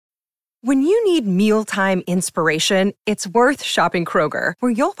When you need mealtime inspiration, it's worth shopping Kroger,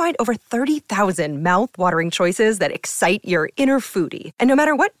 where you'll find over 30,000 mouth-watering choices that excite your inner foodie. And no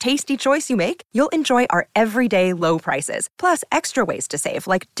matter what tasty choice you make, you'll enjoy our everyday low prices, plus extra ways to save,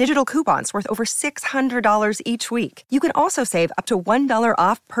 like digital coupons worth over $600 each week. You can also save up to $1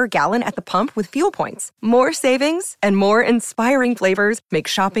 off per gallon at the pump with fuel points. More savings and more inspiring flavors make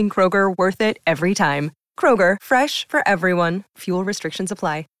shopping Kroger worth it every time. Kroger, fresh for everyone. Fuel restrictions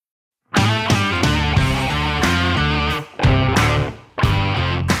apply.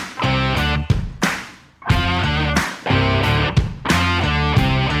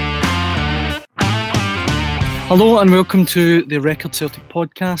 Hello and welcome to the Record Celtic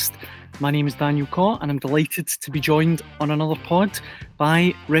podcast. My name is Daniel Caw and I'm delighted to be joined on another pod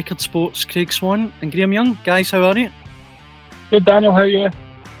by Record Sports' Craig Swan and Graham Young. Guys, how are you? Good, Daniel, how are you?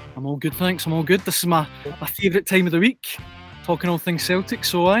 I'm all good, thanks. I'm all good. This is my favourite time of the week, talking all things Celtic,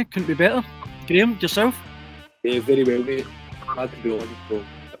 so I couldn't be better. Graham, yourself? Yeah, very well, mate. Glad to be on, so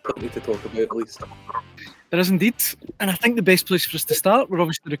plenty to talk about at least. There is indeed, and I think the best place for us to start, we're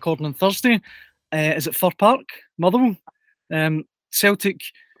obviously recording on Thursday, is at Fir Park, Motherwell. Celtic,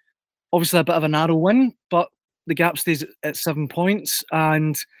 obviously a bit of a narrow win, but the gap stays at 7 points,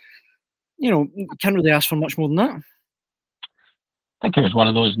 and you know, can't really ask for much more than that. I think it was one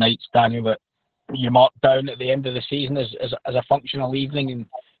of those nights, Daniel, that you mark down at the end of the season as a functional evening and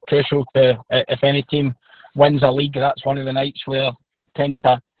crucial to, if any team wins a league, that's one of the nights where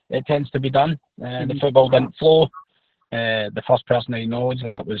it tends to be done. The football didn't flow. The first person I acknowledged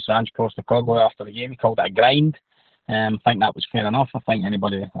it was Ange Postecoglou after the game. He called it a grind. I think that was fair enough. I think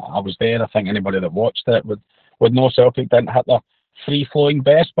anybody that watched it would know Celtic didn't hit their free-flowing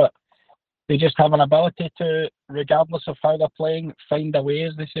best, but they just have an ability to, regardless of how they're playing, find a way,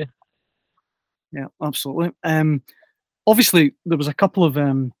 as they say. Yeah, absolutely. Obviously, there was a couple of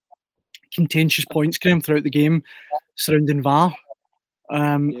contentious points, Graham, throughout the game surrounding VAR.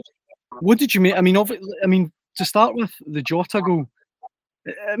 What did you make? I mean, to start with, the Jota goal,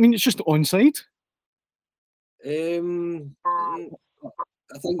 I mean, it's just onside. I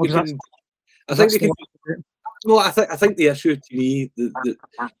think the issue to me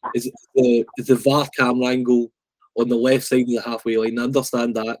is the VAR camera angle on the left side of the halfway line. I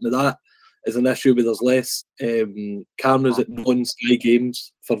understand that. Now that is an issue where there's less cameras at non-Sky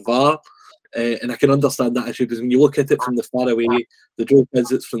games for VAR. And I can understand that issue because when you look at it from the far away, the joke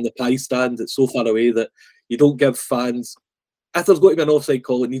is it's from the pie stand, it's so far away that you don't give fans, if there's going to be an offside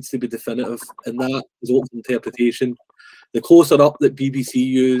call, it needs to be definitive, and that is open interpretation. The closer up that BBC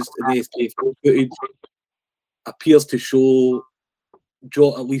used in the SK footage appears to show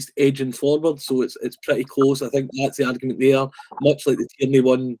Jota at least edging forward, so it's pretty close. I think that's the argument there, much like the Tierney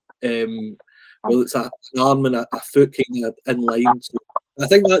one. Well, it's an arm and a foot kind of in line. So I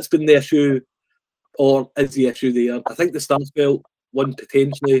think that's been the issue, or is the issue there. I think the Starfelt one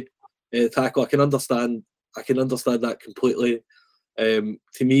potentially tackle. I can understand that completely. To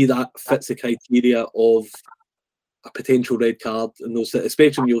me, that fits the criteria of a potential red card, and those,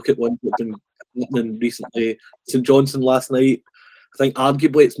 especially when you look at one that's been happening recently. St Johnstone last night. I think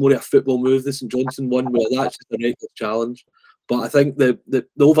arguably it's more of a football move. The St Johnstone one, where that's just a reckless challenge. But I think the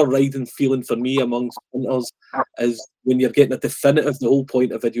overriding feeling for me amongst punters is when you're getting a definitive, the whole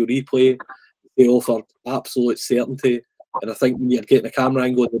point of video replay, they offer absolute certainty. And I think when you're getting a camera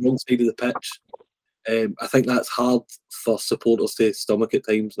angle on the wrong side of the pitch, I think that's hard for supporters to stomach at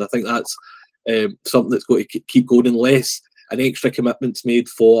times. And I think that's something that's going to keep going unless an extra commitment's made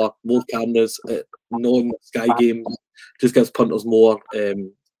for more cameras at non-Sky games. Just gives punters more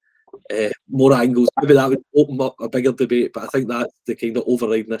angles. Maybe that would open up a bigger debate, but I think that's the kind of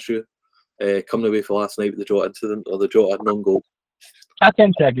overriding issue coming away from last night with the Jota incident or the Jota non-goal. I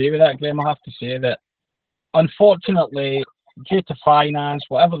tend to agree with that, Graham. I have to say that, unfortunately, due to finance,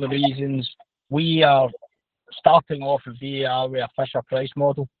 whatever the reasons, we are starting off with VAR with a Fisher-Price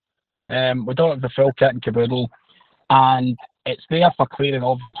model. We don't have the full kit and caboodle, and it's there for clearing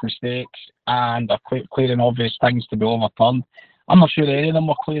obvious mistakes and clearing obvious things to be overturned. I'm not sure any of them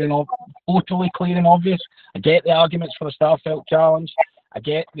were totally clear and obvious. I get the arguments for the Starfelt challenge. I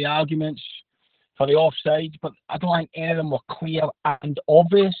get the arguments for the offside, but I don't think any of them were clear and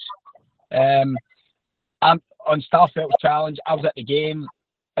obvious. On Starfelt's challenge, I was at the game.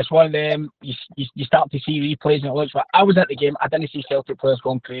 It's one of them, you start to see replays and it looks like, I was at the game, I didn't see Celtic players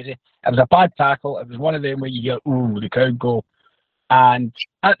going crazy. It was a bad tackle. It was one of them where you hear, ooh, the crowd go. And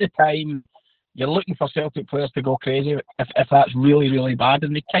at the time, you're looking for Celtic players to go crazy if that's really, really bad,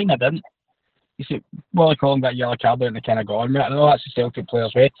 and they kind of didn't. You see, well, calling that yellow card out and they kind of gone. I know that's the Celtic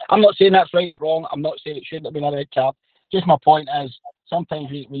players' way. I'm not saying that's right or wrong. I'm not saying it shouldn't have been a red card. Just my point is,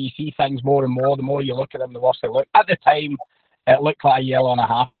 sometimes when you see things more and more, the more you look at them, the worse they look. At the time, it looked like a yellow and a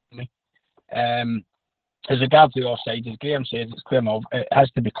half to me. As regards the offside, as Graham says, it's clear and it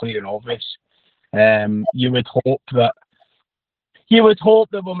has to be clear and obvious. You would hope that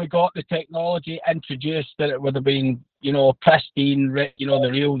when we got the technology introduced, that it would have been, pristine, the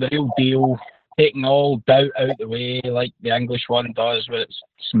real deal, taking all doubt out the way, like the English one does, with its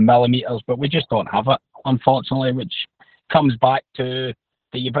millimetres. But we just don't have it, unfortunately, which comes back to,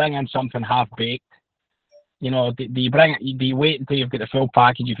 do you bring in something half baked? Do you wait until you've got the full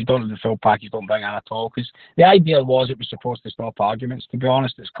package? If you don't have the full package, don't bring it in at all. Because the idea was it was supposed to stop arguments. To be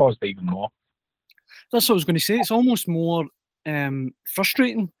honest, it's caused even more. That's what I was going to say. It's almost more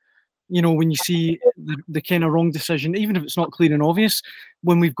frustrating, when you see the kind of wrong decision, even if it's not clear and obvious,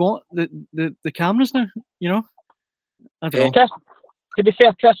 when we've got the cameras now, I don't know. To be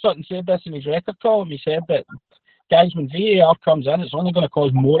fair, Chris Sutton said this in his record column. He said that, guys, when VAR comes in, it's only going to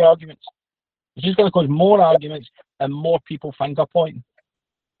cause more arguments. It's just going to cause more arguments and more people finger pointing.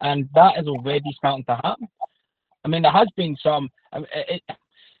 And that is already starting to happen. I mean, there has been some...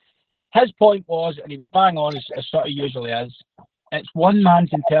 his point was, and he's bang on as sort of usually is, it's one man's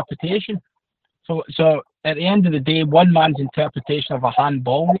interpretation. So at the end of the day, one man's interpretation of a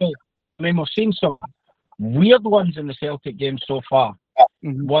handball rule. I mean, we've seen some weird ones in the Celtic game so far.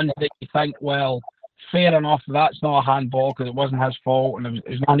 Mm-hmm. Ones that you think, well, fair enough, that's not a handball because it wasn't his fault and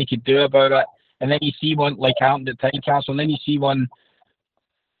there's nothing he could do about it. And then you see one like happened at Tynecastle, and then you see one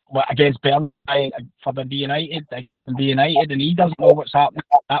against Burnley for the United, and he doesn't know what's happening.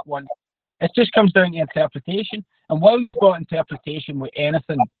 That one, it just comes down to interpretation. And when we've got interpretation with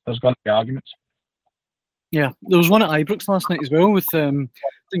anything, there's going to be arguments. Yeah, there was one at Ibrox last night as well with I think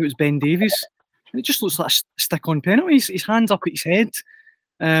it was Ben Davies. It just looks like a stick-on penalty. His hands up at his head.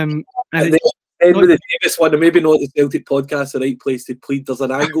 And with the Davis one, maybe not the Celtic podcast, the right place to plead. There's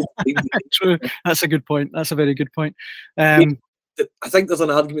an angle. True. That's a good point. That's a very good point. I think there's an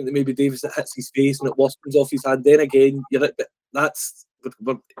argument that maybe Davis hits his face and it comes off his hand. Then again, that's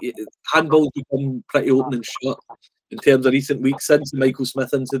handballs become pretty open and shut in terms of recent weeks since the Michael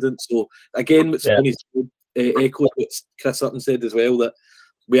Smith incident. So again, what's funny is echo what Chris Sutton said as well, that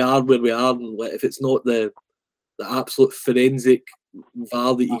we are where we are, and if it's not the absolute forensic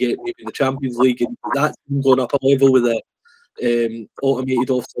VAR that you get maybe in the Champions League, and that's gone up a level with the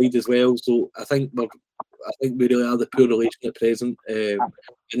automated offside as well. So I think we really are the poor relation at present.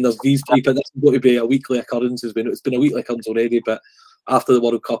 And there's these type of, this is going to be a weekly occurrence. It's been a weekly occurrence already, but after the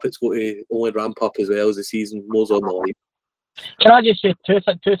World Cup, it's going to only ramp up as well as the season moves on the line. Can I just say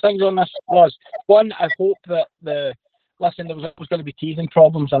two things on this? One, I hope that there was going to be teething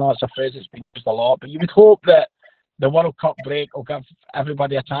problems. I know it's a phrase that's been used a lot, but you would hope that the World Cup break will give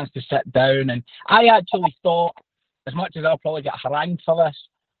everybody a chance to sit down. And I actually thought, as much as I'll probably get harangued for this,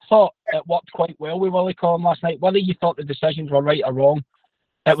 I thought it worked quite well with Willie Collum last night. Whether you thought the decisions were right or wrong,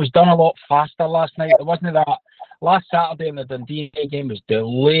 it was done a lot faster last night. There wasn't that. Last Saturday in the Dundee game was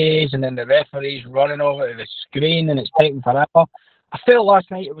delays and then the referees running over to the screen and it's taking forever. I felt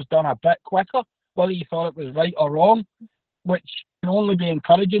last night it was done a bit quicker, whether you thought it was right or wrong, which can only be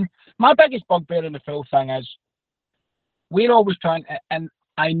encouraging. My biggest bugbear in the full thing is we're always trying to, and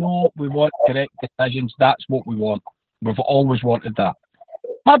I know we want correct decisions. That's what we want. We've always wanted that.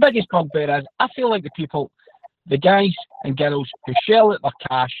 My biggest bugbear is I feel like the guys and girls who shell out their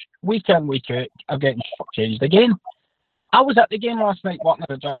cash week in, week out are getting changed again. I was at the game last night working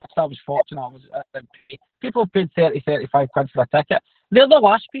at a job. I was fortunate. People paid 30, 35 quid for a ticket. They're the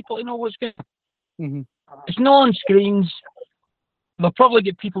last people to know what's going on. Mm-hmm. It's not on screens. They'll probably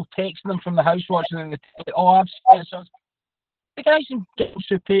get people texting them from the house watching and I've seen it. The guys and girls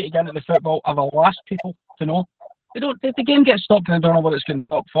who pay to get into the football are the last people to know. The game gets stopped and they don't know what it's going to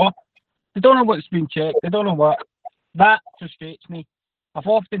stop for. They don't know what's been checked. They don't know what. That frustrates me. I've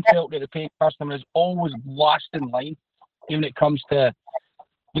often felt that the paying customer is always last in line, even when it comes to,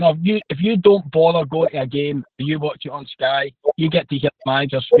 if you don't bother going to a game, you watch it on Sky, you get to hear the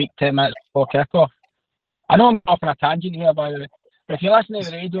manager speak 10 minutes before kickoff. I know I'm off on a tangent here, by the way, but if you listen to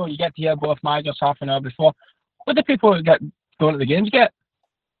the radio, you get to hear both managers half an hour before. What do people who get going to the games get?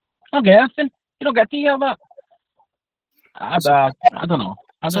 I don't get anything. You don't get to hear that. I don't know.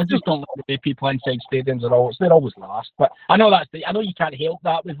 I just don't like the way people inside stadiums they're always last. But I know I know you can't help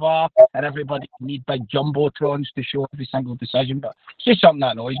that with VAR, and everybody need big jumbotrons to show every single decision. But it's just something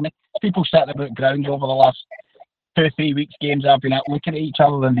that annoys me. People sitting about grounds over the last 2-3 weeks, games I've been at, looking at each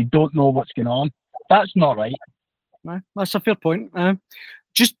other and they don't know what's going on. That's not right. No, that's a fair point.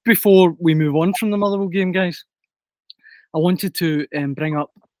 Just before we move on from the Motherwell game, guys, I wanted to bring up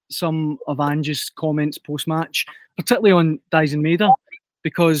some of Ange's comments post-match, particularly on Dyson Maeda.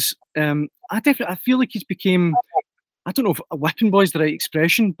 because I feel like he's became, I don't know if a whipping boy is the right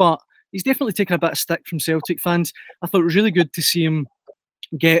expression, but he's definitely taken a bit of stick from Celtic fans. I thought it was really good to see him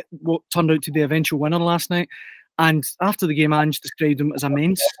get what turned out to be the eventual winner last night. And after the game, Ange described him as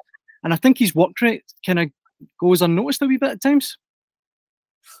immense. And I think his work rate kind of goes unnoticed a wee bit at times.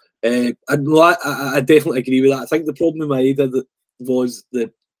 I definitely agree with that. I think the problem with Maeda was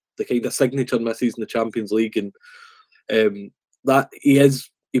the kind of signature misses in the Champions League, and that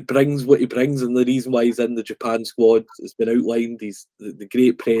he brings what he brings, and the reason why he's in the Japan squad has been outlined. He's the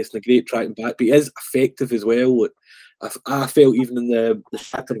great press and the great tracking back, but he is effective as well. I felt even in the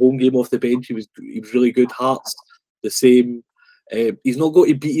Shakhtar home game off the bench, he was really good. Hearts the same. He's not going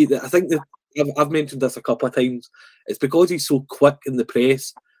to beat you. I think that I've mentioned this a couple of times. It's because he's so quick in the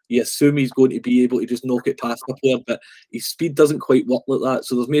press. You assume he's going to be able to just knock it past the player, but his speed doesn't quite work like that.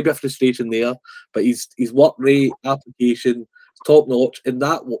 So there's maybe a frustration there. But his work rate, application, top notch. And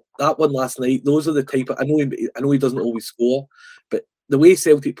that one last night, those are the type of, I know he doesn't always score, but the way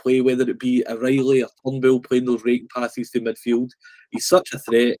Celtic play, whether it be O'Reilly or Turnbull playing those raking passes to midfield, he's such a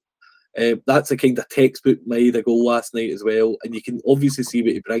threat. That's a kind of textbook Maeda goal last night as well, and you can obviously see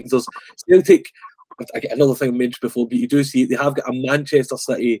what he brings us. Celtic, another thing I mentioned before, but you do see they have got a Manchester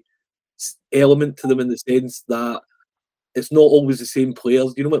City element to them in the sense that it's not always the same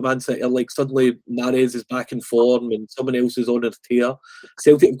players. You know what Man City are like? Suddenly Mahrez is back in form and someone else is on a tear.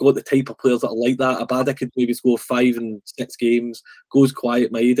 Celtic have got the type of players that are like that. Abada could maybe score 5 in 6 games, goes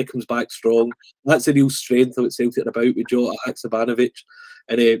quiet, Maeda comes back strong. That's a real strength of what Celtic are about with Jota, Haksabanovic.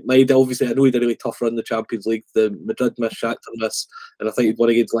 And Maeda, obviously, I know he did a really tough run in the Champions League. The Madrid miss, Shakhtar miss, and I think he'd won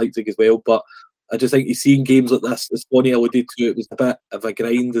against Leipzig as well. But I just think you've seen games like this, as Bonnie alluded to, it was a bit of a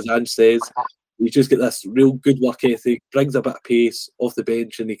grind, as Ange says. You just get this real good work ethic, brings a bit of pace off the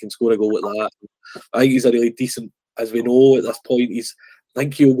bench, and he can score a goal like that. I think he's a really decent, as we know at this point. I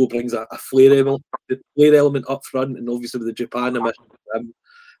think Kyogo brings a flair element up front, and obviously with the Japan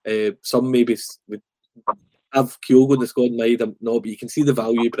emission, some maybe would have Kyogo in the squad mind. No, but you can see the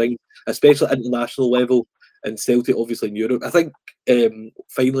value he brings, especially at international level, and Celtic obviously in Europe. I think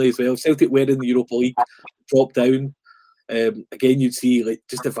finally as well, Celtic were in the Europa League, dropped down. Again, you'd see like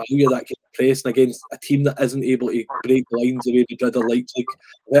just the value of that kind of pressing against a team that isn't able to break lines the way Madrid or Leipzig.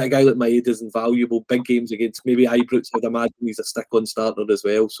 A guy like Maeda is invaluable. Big games against maybe Ibrox, I'd imagine he's a stick-on starter as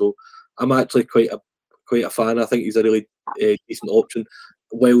well. So I'm actually quite a fan. I think he's a really decent option.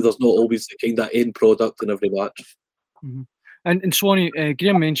 While there's not always the kind of end product in every match. Mm-hmm. And Swanee,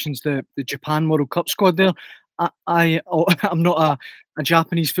 Graham mentions the Japan World Cup squad there. I'm not a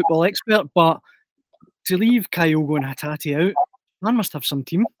Japanese football expert, but to leave Kyogo and Hatate out, man must have some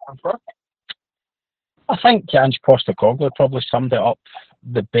team. I think Ange Postecoglou probably summed it up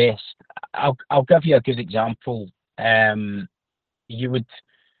the best. I'll give you a good example.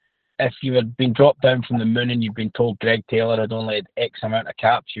 If you had been dropped down from the moon and you'd been told Greg Taylor had only had X amount of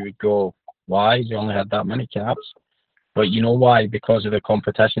caps, you would go, why? He's only had that many caps. But you know why? Because of the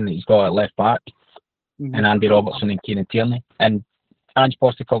competition that he's got at left back, and Andy Robertson and Kieran Tierney. And Ange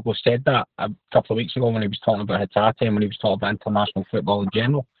Postecoglou said that a couple of weeks ago when he was talking about Hatate and when he was talking about international football in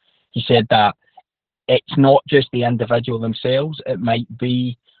general. He said that it's not just the individual themselves, it might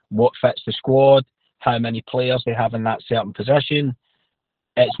be what fits the squad, how many players they have in that certain position.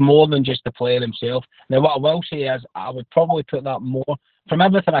 It's more than just the player himself. Now, what I will say is, I would probably put that more, from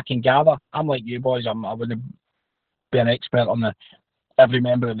everything I can gather, I'm like you boys, I wouldn't be an expert on every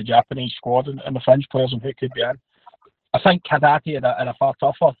member of the Japanese squad and the French players and who could be in. I think Hatate had a far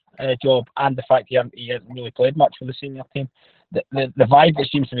tougher job, and the fact he hasn't really played much for the senior team. The vibe that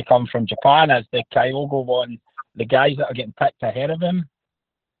seems to be coming from Japan is the Kyogo one, the guys that are getting picked ahead of him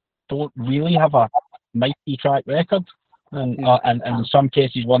don't really have a mighty track record. And in some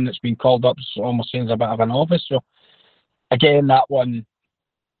cases, one that's been called up almost seems a bit of a novice. So, again, that one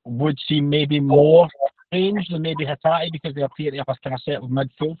would seem maybe more strange than maybe Hatate because they appear to have a kind of set of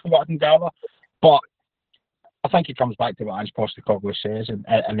midfield for what I can gather. But I think it comes back to what Ange Postecoglou says in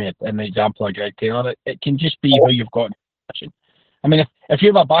the example of Greg Taylor. It can just be who you've got in the position. I mean, if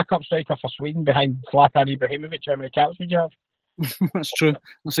you have a backup striker for Sweden behind Zlatan Ibrahimovic, how many caps would you have? That's true.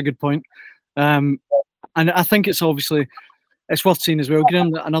 That's a good point. And I think it's worth saying as well,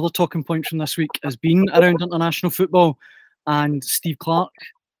 Graham, that another talking point from this week has been around international football and Steve Clarke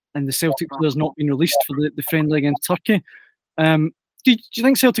and the Celtic players not being released for the friendly against Turkey. Do you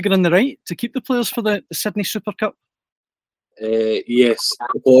think Celtic are in the right to keep the players for the Sydney Super Cup? Yes,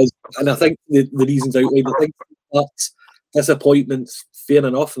 because, and I think the reasons outlined, I think Clarke's disappointment's fair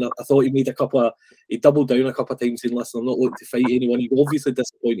enough, and I thought he doubled down a couple of times saying, listen, I'm not looking to fight anyone. He was obviously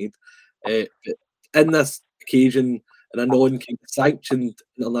disappointed. But in this occasion, in a non-sanctioned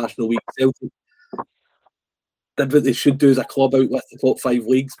international week. Celtic did what they should do as a club out with the top 5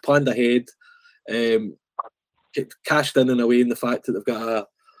 leagues, planned ahead, cashed in a way in the fact that they've got a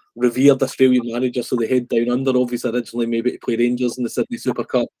revered Australian manager, so they head down under. Obviously, originally maybe to play Rangers in the Sydney Super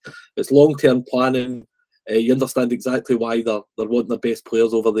Cup. It's long-term planning. You understand exactly why they're wanting their best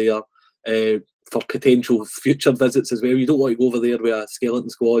players over there for potential future visits as well. You don't want to go over there with a skeleton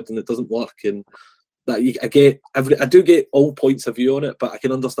squad and it doesn't work. And that I do get all points of view on it, but I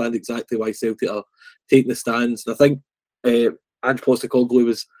can understand exactly why Celtic are taking the stands. And I think Ange Postecoglou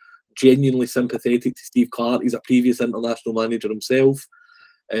was genuinely sympathetic to Steve Clarke. He's a previous international manager himself,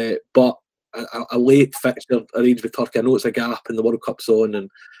 but a late fixture arranged with Turkey. I know it's a gap and the World Cup's on,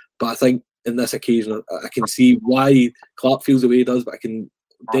 but I think in this occasion I can see why Clarke feels the way he does, but I can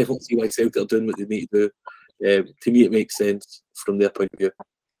definitely see why Celtic are doing what they need to do. To me, it makes sense from their point of view.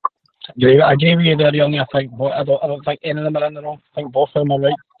 I agree with you there, Young. I don't think any of them are in the wrong. I think both of them are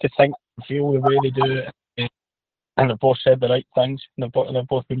right to think, feel the way they do, and they've both said the right things. And they've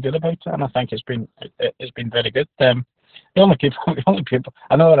both been good about it, and I think it's been very good. The only people,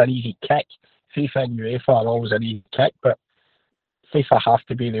 I know they're an easy kick. FIFA and UEFA are always an easy kick, but FIFA have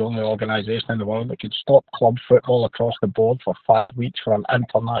to be the only organisation in the world that could stop club football across the board for 5 weeks for an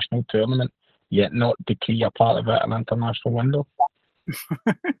international tournament, yet not decree a part of it an international window.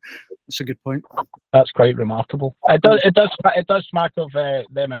 That's a good point. That's quite remarkable. It does smack of them.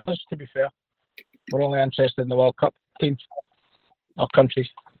 To be fair, we're only interested in the World Cup teams or countries,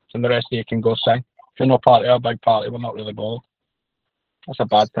 and the rest of you can go sing. If you're not part of our big party, we're not really bothered. That's a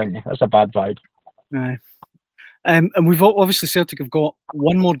bad thing. That's a bad vibe. Aye. And we've obviously Celtic have got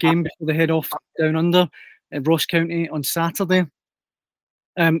one more game before they head off down under at Ross County on Saturday.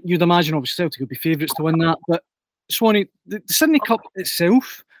 You'd imagine obviously Celtic would be favourites to win that, but Swanee, the Sydney Cup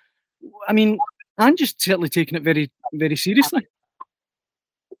itself, I mean, Ange's certainly taking it very, very seriously.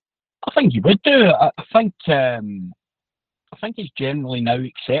 I think he would do. I think it's generally now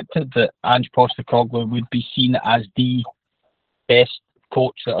accepted that Ange Postecoglou would be seen as the best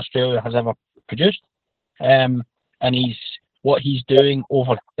coach that Australia has ever produced. And what he's doing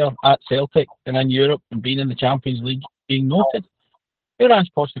over there at Celtic and in Europe and being in the Champions League being noted. You're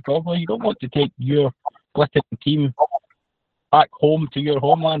Ange Postecoglou, you don't want to take your glittering team back home to your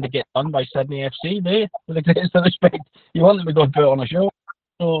homeland to get done by Sydney FC, do you? With the greatest of respect, you want them to go and put it on a show.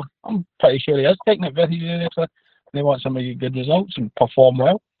 So I'm pretty sure he is taking it very seriously. They want some of the good results and perform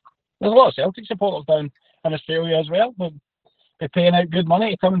well. There's a lot of Celtic supporters down in Australia as well. They're paying out good money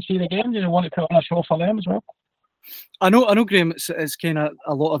to come and see the games. They want to put on a show for them as well. I know, Graham. It's kind of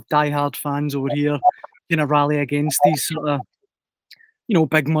a lot of die-hard fans over here, kind of rally against these sort of,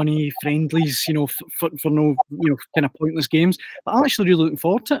 big money friendlies, for no, kind of pointless games. But I'm actually really looking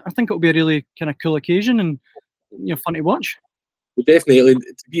forward to it. I think it'll be a really kind of cool occasion and fun to watch. Well, definitely,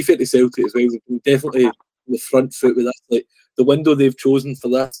 to be fair to Celtic as well, definitely on the front foot with this. Like the window they've chosen for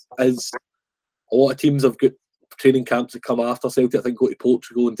this is a lot of teams have got training camps that come after Celtic. I think go to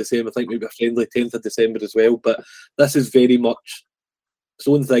Portugal in December. I think maybe a friendly 10th of December as well. But this is very much its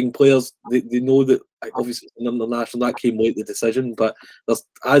own thing. Players they know that obviously it's an international that came late the decision, but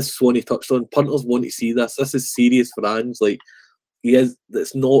as Swanee touched on, punters want to see this. This is serious for Ange. Like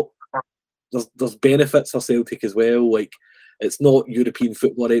it's not. There's benefits for Celtic as well. Like it's not European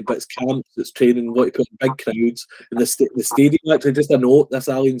football, right? But it's camps, it's training. What to put in big crowds and the stadium. Actually, just a note: this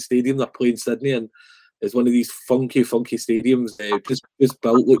Allianz Stadium they're playing Sydney and. It's one of these funky stadiums. Just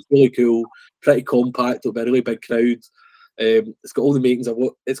built, looks really cool, pretty compact, with a really big crowd. It's got all the makings of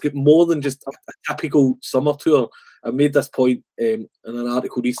what it's got more than just a typical summer tour. I made this point in an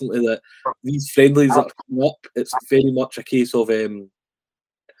article recently that these friendlies that are coming up, it's very much a case of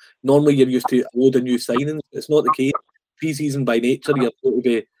normally you're used to a load of new signings. It's not the case. Pre-season by nature, you're going to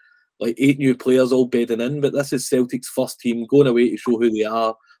be like 8 new players all bedding in, but this is Celtic's first team going away to show who they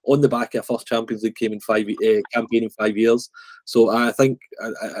are. On the back of a first Champions League campaign in 5 years. So I think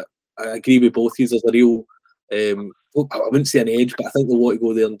I agree with both of you. There's a real, I wouldn't say an edge, but I think they'll want to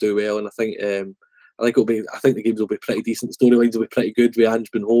go there and do well. And I think the games will be pretty decent. Storylines will be pretty good with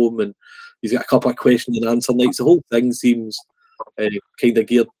Ange been home, and he's got a couple of question and answer nights. The whole thing seems kind of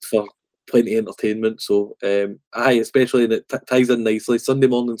geared for plenty of entertainment. So especially and it ties in nicely. Sunday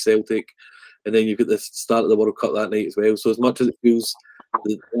morning Celtic, and then you've got the start of the World Cup that night as well. So as much as it feels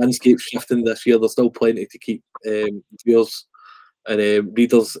the landscape's shifting this year, there's still plenty to keep viewers and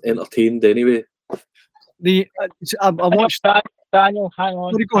readers entertained anyway. I watched Daniel, hang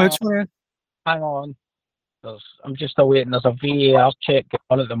on. Go ahead, hang on. I'm just awaiting. There's a VAR check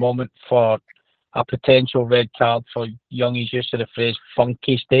on at the moment for a potential red card for Youngie's use of the phrase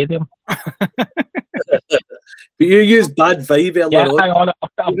funky stadium. But you used bad vibe earlier Yeah, on. hang on.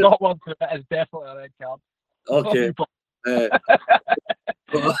 I've got one for it. It's definitely a red card. Okay.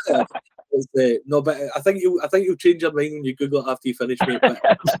 No, but I think you'll change your mind when you Google it after you finish, mate. But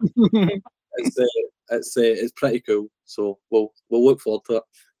it's pretty cool. So we'll look forward to it.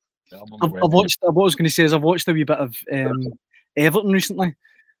 I've watched. What I was going to say is I've watched a wee bit of Everton recently,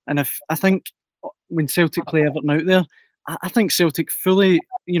 and I think when Celtic play Everton out there, I think Celtic fully,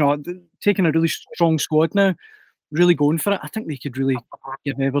 taking a really strong squad now, really going for it. I think they could really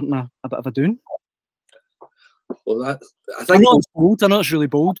give Everton a bit of a doing. Well, I know it's bold. I know it's really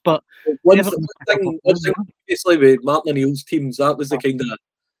bold, but one thing, obviously with Martin O'Neill's teams, that was the kind of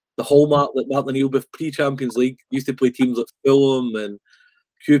the hallmark that Martin O'Neill, with pre-Champions League, used to play teams like Fulham and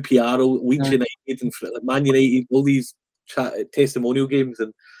QPR, Leeds United, and Man United, all these testimonial games,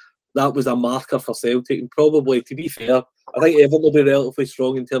 and that was a marker for Celtic. And probably, to be fair, I think Everton will be relatively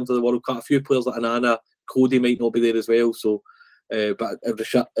strong in terms of the World Cup. A few players like Anana, Cody might not be there as well, so. But I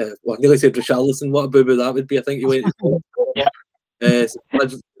nearly said Richarlison. What a boo-boo that would be. I think he went. Yeah. There's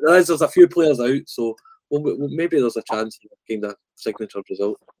a few players out, so maybe there's a chance of kind of signature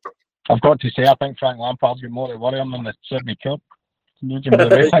result. I've got to say, I think Frank Lampard's got more to worry him than the Sydney Cup. That's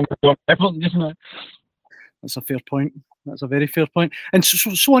a fair point. That's a very fair point. And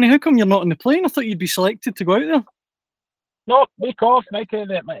so Annie, how come you're not on the plane? I thought you'd be selected to go out there. No, week off. Michael,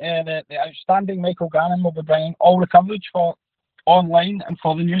 the outstanding Michael Gannon will be bringing all the coverage for online and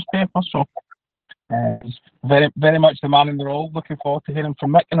for the newspaper, so very, very much the man in the role. Looking forward to hearing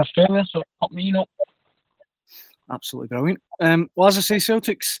from Mick in Australia, so help me know. Absolutely brilliant. Well, as I say,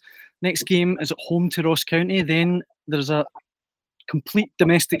 Celtic's next game is at home to Ross County. Then there's a complete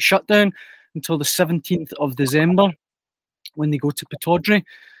domestic shutdown until the 17th of December when they go to Pittodrie.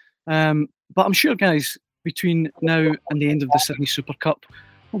 But I'm sure, guys, between now and the end of the Sydney Super Cup,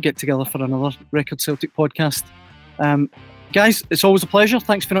 we'll get together for another Record Celtic podcast. Guys, it's always a pleasure.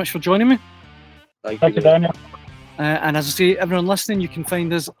 Thanks very much for joining me. Thank you, Daniel. And as I say, everyone listening, you can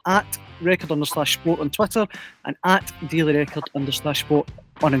find us at record_sport on Twitter and at dailyrecord_sport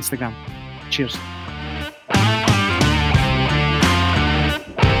on Instagram. Cheers.